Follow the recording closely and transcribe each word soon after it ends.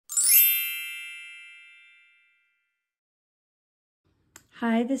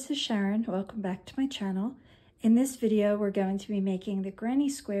Hi, this is Sharon. Welcome back to my channel. In this video, we're going to be making the granny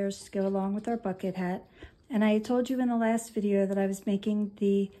squares to go along with our bucket hat. And I told you in the last video that I was making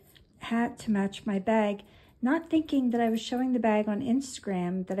the hat to match my bag, not thinking that I was showing the bag on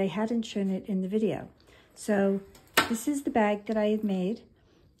Instagram, that I hadn't shown it in the video. So this is the bag that I had made,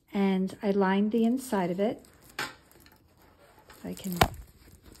 and I lined the inside of it. If I can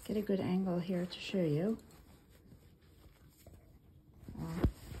get a good angle here to show you.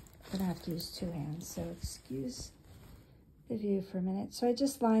 I'm gonna have to use two hands, so excuse the view for a minute. So I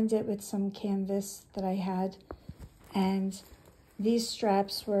just lined it with some canvas that I had, and these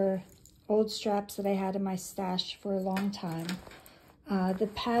straps were old straps that I had in my stash for a long time. The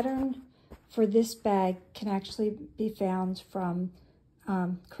pattern for this bag can actually be found from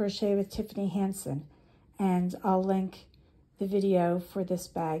Crochet with Tiffany Hansen, and I'll link the video for this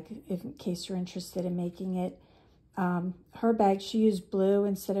bag in case you're interested in making it. Her bag, she used blue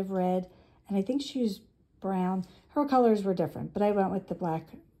instead of red, and I think she used brown. Her colors were different, but I went with the black,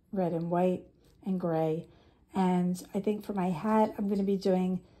 red, and white, and gray. And I think for my hat, I'm going to be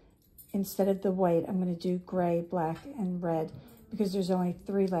doing, instead of the white, I'm going to do gray, black, and red, because there's only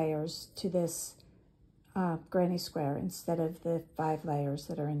 3 layers to this granny square instead of the 5 layers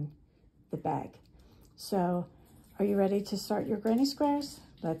that are in the bag. So, are you ready to start your granny squares?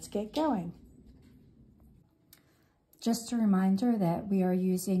 Let's get going. Just a reminder that we are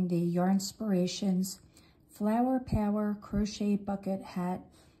using the Yarnspirations Flower Power Crochet Bucket Hat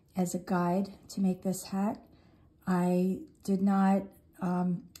as a guide to make this hat. I did not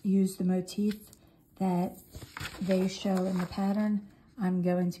use the motif that they show in the pattern. I'm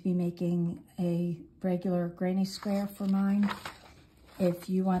going to be making a regular granny square for mine. If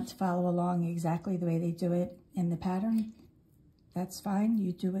you want to follow along exactly the way they do it in the pattern, that's fine.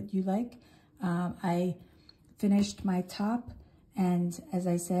 You do what you like. I finished my top, and as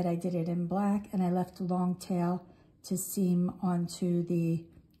I said, I did it in black, and I left a long tail to seam onto the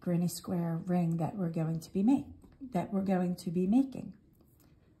granny square ring that we're going to be making.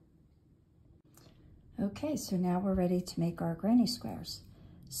 Okay, so now we're ready to make our granny squares.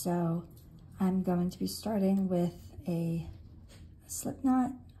 So I'm going to be starting with a slip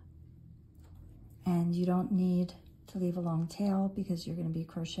knot, and you don't need to leave a long tail because you're going to be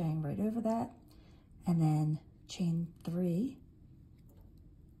crocheting right over that, and then chain 3.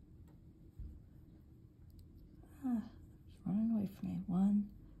 It's running away from me. 1,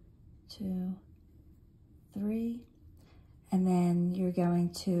 2, 3. And then you're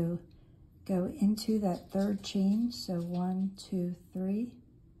going to go into that 3rd chain. So 1, 2, 3.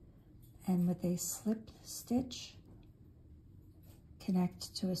 And with a slip stitch,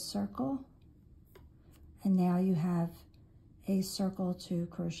 connect to a circle. And now you have a circle to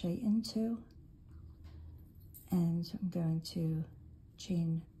crochet into. And I'm going to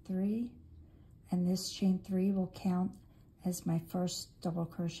chain 3, and this chain 3 will count as my first double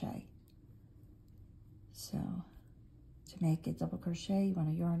crochet. So to make a double crochet, you want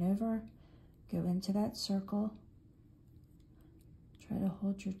to yarn over, go into that circle, try to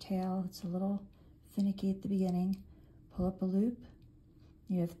hold your tail. It's a little finicky at the beginning. Pull up a loop.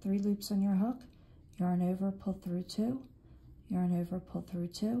 You have 3 loops on your hook. Yarn over, pull through 2, yarn over, pull through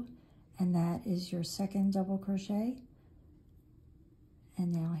 2. And that is your 2nd double crochet.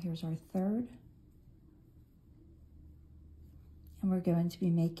 And now here's our 3rd. And we're going to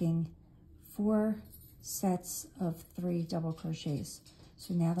be making 4 sets of 3 double crochets.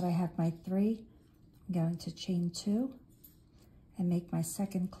 So now that I have my 3, I'm going to chain 2 and make my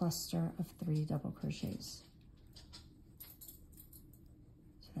 2nd cluster of 3 double crochets.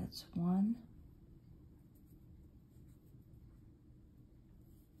 So that's 1.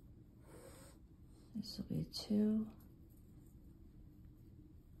 This will be 2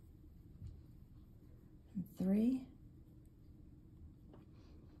 and 3.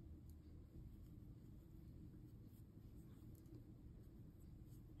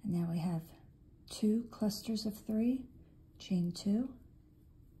 And now we have 2 clusters of 3, chain 2,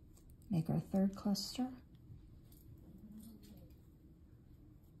 make our 3rd cluster.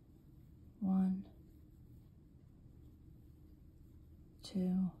 1,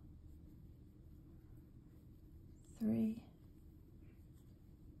 2, 3.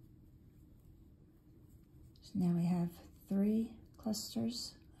 So now we have 3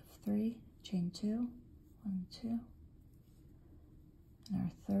 clusters of 3, chain 2, 1, 2, and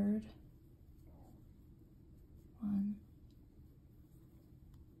our 3rd, 1,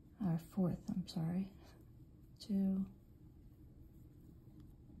 our 4th, I'm sorry, 2,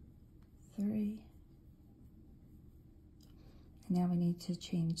 3, and now we need to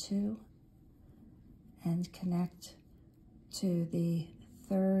chain 2 and connect to the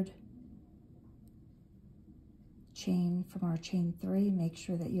third chain from our chain 3. Make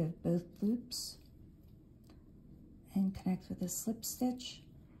sure that you have both loops and connect with a slip stitch.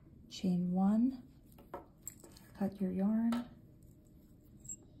 Chain 1, cut your yarn,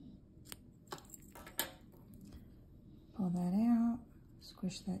 pull that out,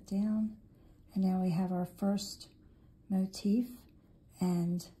 squish that down, and now we have our first motif,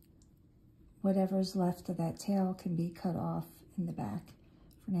 and whatever's left of that tail can be cut off in the back.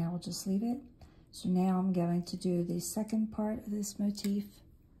 For now, we'll just leave it. So now I'm going to do the second part of this motif.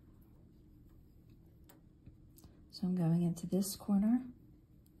 So I'm going into this corner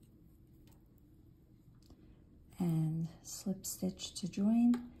and slip stitch to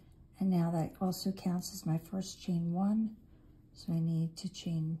join. And now that also counts as my first chain 1. So I need to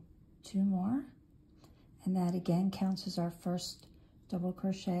chain 2 more. And that again counts as our first double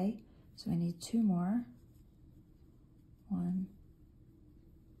crochet. So I need 2 more. 1,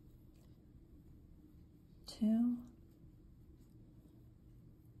 2.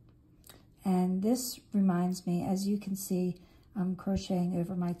 And this reminds me, as you can see, I'm crocheting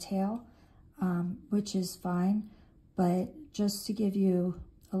over my tail, which is fine, but just to give you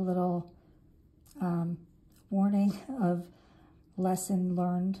a little warning of lesson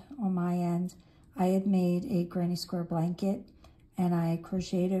learned on my end, I had made a granny square blanket and I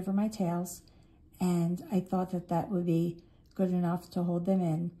crocheted over my tails, and I thought that that would be good enough to hold them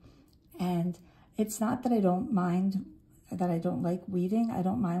in. And it's not that I don't mind, that I don't like weaving. I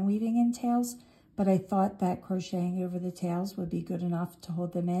don't mind weaving in tails, but I thought that crocheting over the tails would be good enough to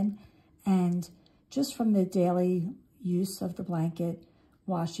hold them in. And just from the daily use of the blanket,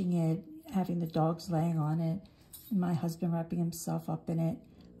 washing it, having the dogs laying on it, and my husband wrapping himself up in it,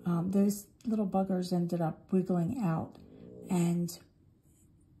 those little buggers ended up wiggling out, and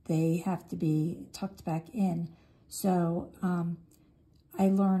they have to be tucked back in. So I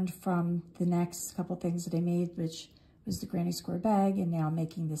learned from the next couple things that I made, which was the granny square bag, and now I'm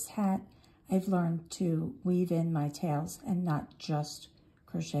making this hat. I've learned to weave in my tails and not just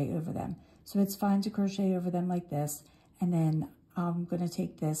crochet over them. So it's fine to crochet over them like this, and then I'm going to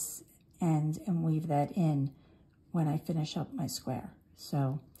take this end and weave that in when I finish up my square.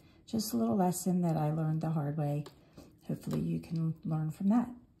 So just a little lesson that I learned the hard way. Hopefully you can learn from that.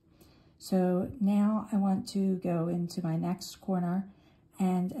 So now I want to go into my next corner,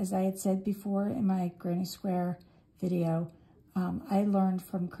 and as I had said before in my granny square video, I learned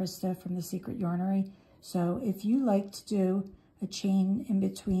from Krista from The Secret Yarnery. So if you like to do a chain in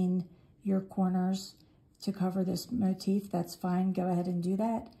between your corners to cover this motif, that's fine. Go ahead and do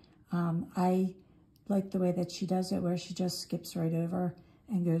that. I like the way that she does it, where she just skips right over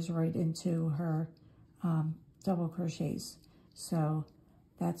and goes right into her double crochets. So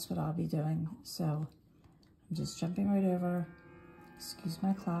that's what I'll be doing. So I'm just jumping right over, excuse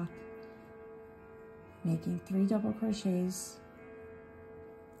my clock, making 3 double crochets,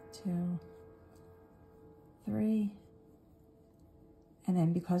 2, 3, and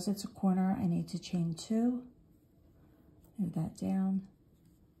then because it's a corner, I need to chain 2, move that down,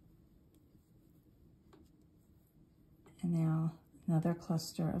 and now another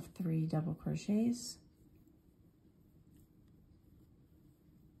cluster of 3 double crochets,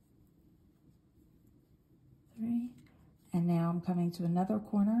 3, and now I'm coming to another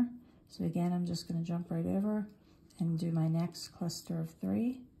corner. So again, I'm just going to jump right over and do my next cluster of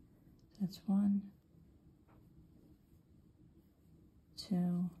 3. That's 1,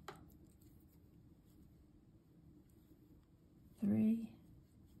 2, 3,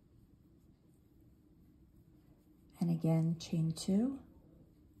 and again chain 2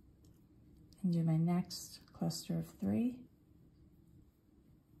 and do my next cluster of 3,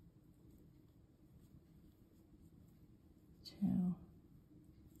 2,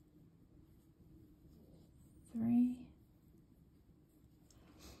 3,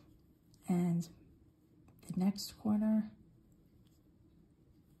 and the next corner,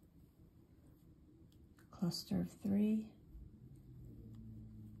 cluster of 3,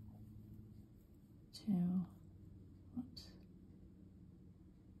 2, whoops,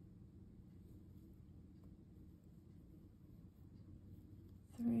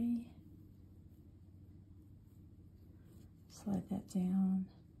 3, slide that down,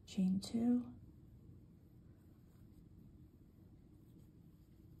 chain 2,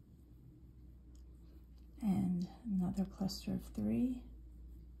 and another cluster of 3,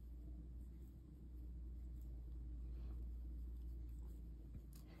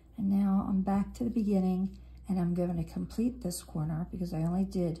 and now I'm back to the beginning, and I'm going to complete this corner because I only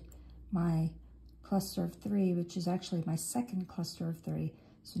did my cluster of 3, which is actually my second cluster of 3.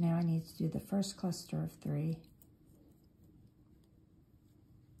 So now I need to do the first cluster of 3,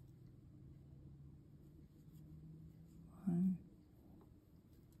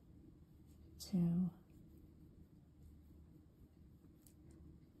 2,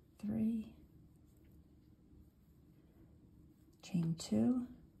 3, chain 2,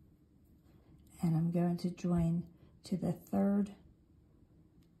 and I'm going to join to the third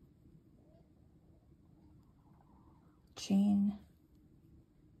chain,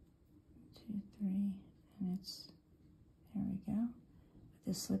 2, 3, and it's, there we go, with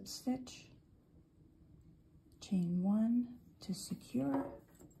the slip stitch, chain 1 to secure,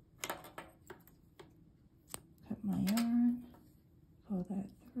 cut my yarn, pull that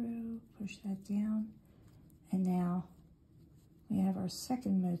through, push that down, and now we have our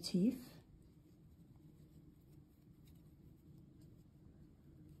second motif.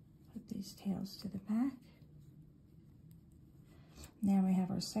 Put these tails to the back. Now we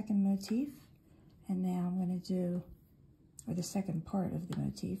have our second motif, and now I'm going to do, or the second part of the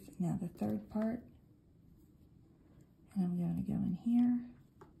motif, now the third part, and I'm going to go in here.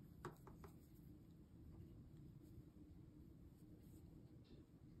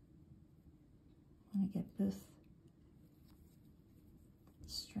 I'm going to get both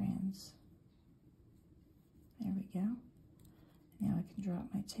strands. There we go. Now I can drop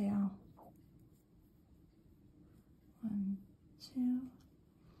my tail. 1, 2.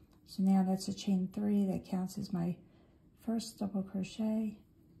 So now that's a chain 3. That counts as my first double crochet.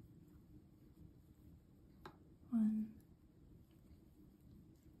 1,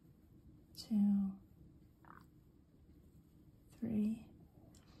 2, 3.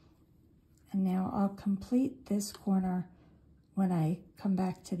 And now I'll complete this corner when I come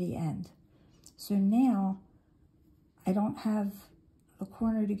back to the end. So now I don't have a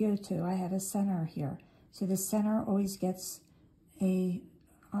corner to go to. I have a center here. So the center always gets a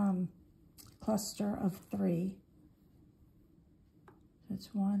cluster of 3.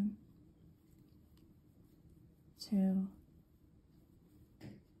 That's 1, 2,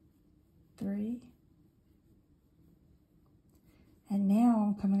 3. And now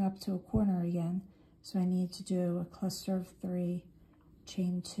I'm coming up to a corner again. So I need to do a cluster of 3,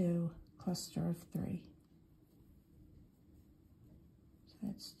 chain 2, cluster of 3. So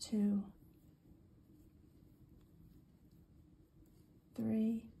that's 2,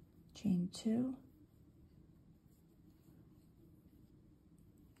 3, chain 2,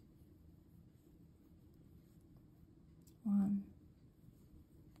 1,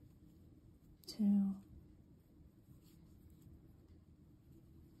 2,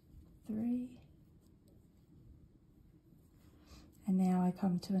 3. And now I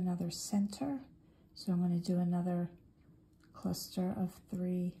come to another center. So I'm going to do another cluster of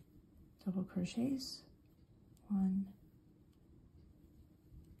 3 double crochets. 1,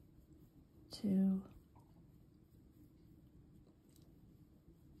 2,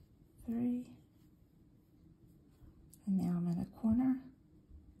 3. And now I'm in a corner.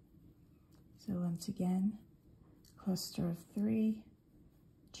 So once again, cluster of 3,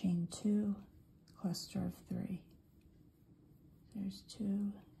 chain 2, cluster of 3. There's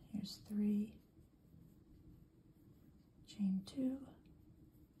 2, here's 3, chain 2,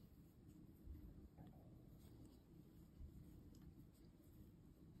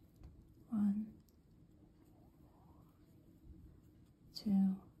 1,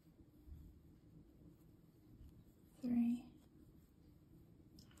 2, 3,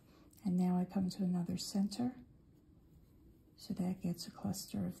 and now I come to another center, so that gets a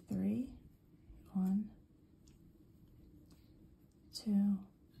cluster of 3, 1, 2,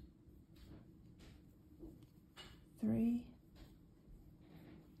 3,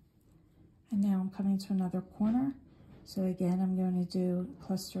 and now I'm coming to another corner. So again, I'm going to do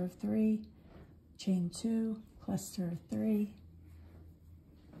cluster of 3, chain 2, cluster of 3,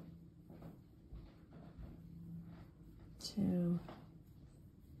 2,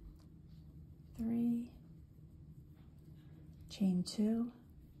 3, chain 2,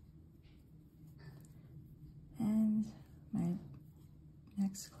 and my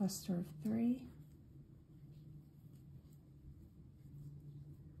next cluster of 3,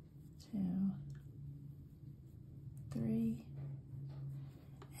 2, 3,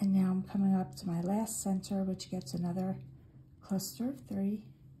 and now I'm coming up to my last center, which gets another cluster of 3,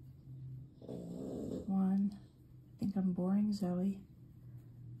 1, I think I'm boring Zoe,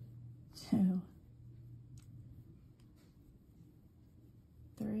 2,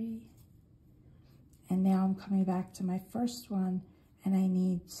 3, and now I'm coming back to my first one, and I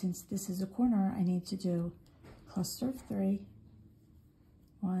need, since this is a corner, I need to do cluster of 3,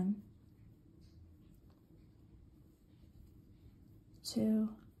 1, 2,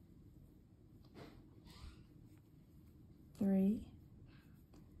 3,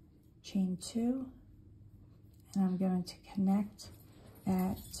 chain 2, and I'm going to connect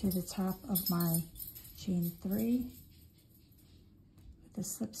that to the top of my chain 3 with a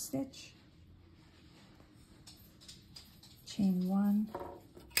slip stitch, chain 1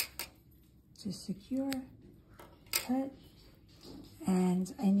 to secure, cut,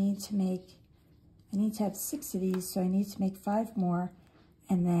 and I need to have 6 of these, so I need to make 5 more,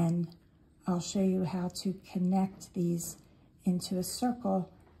 and then I'll show you how to connect these into a circle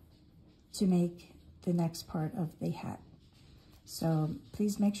to make the next part of the hat. So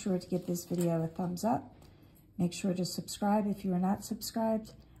please make sure to give this video a thumbs up. Make sure to subscribe if you are not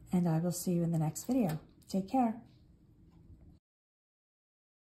subscribed, and I will see you in the next video. Take care.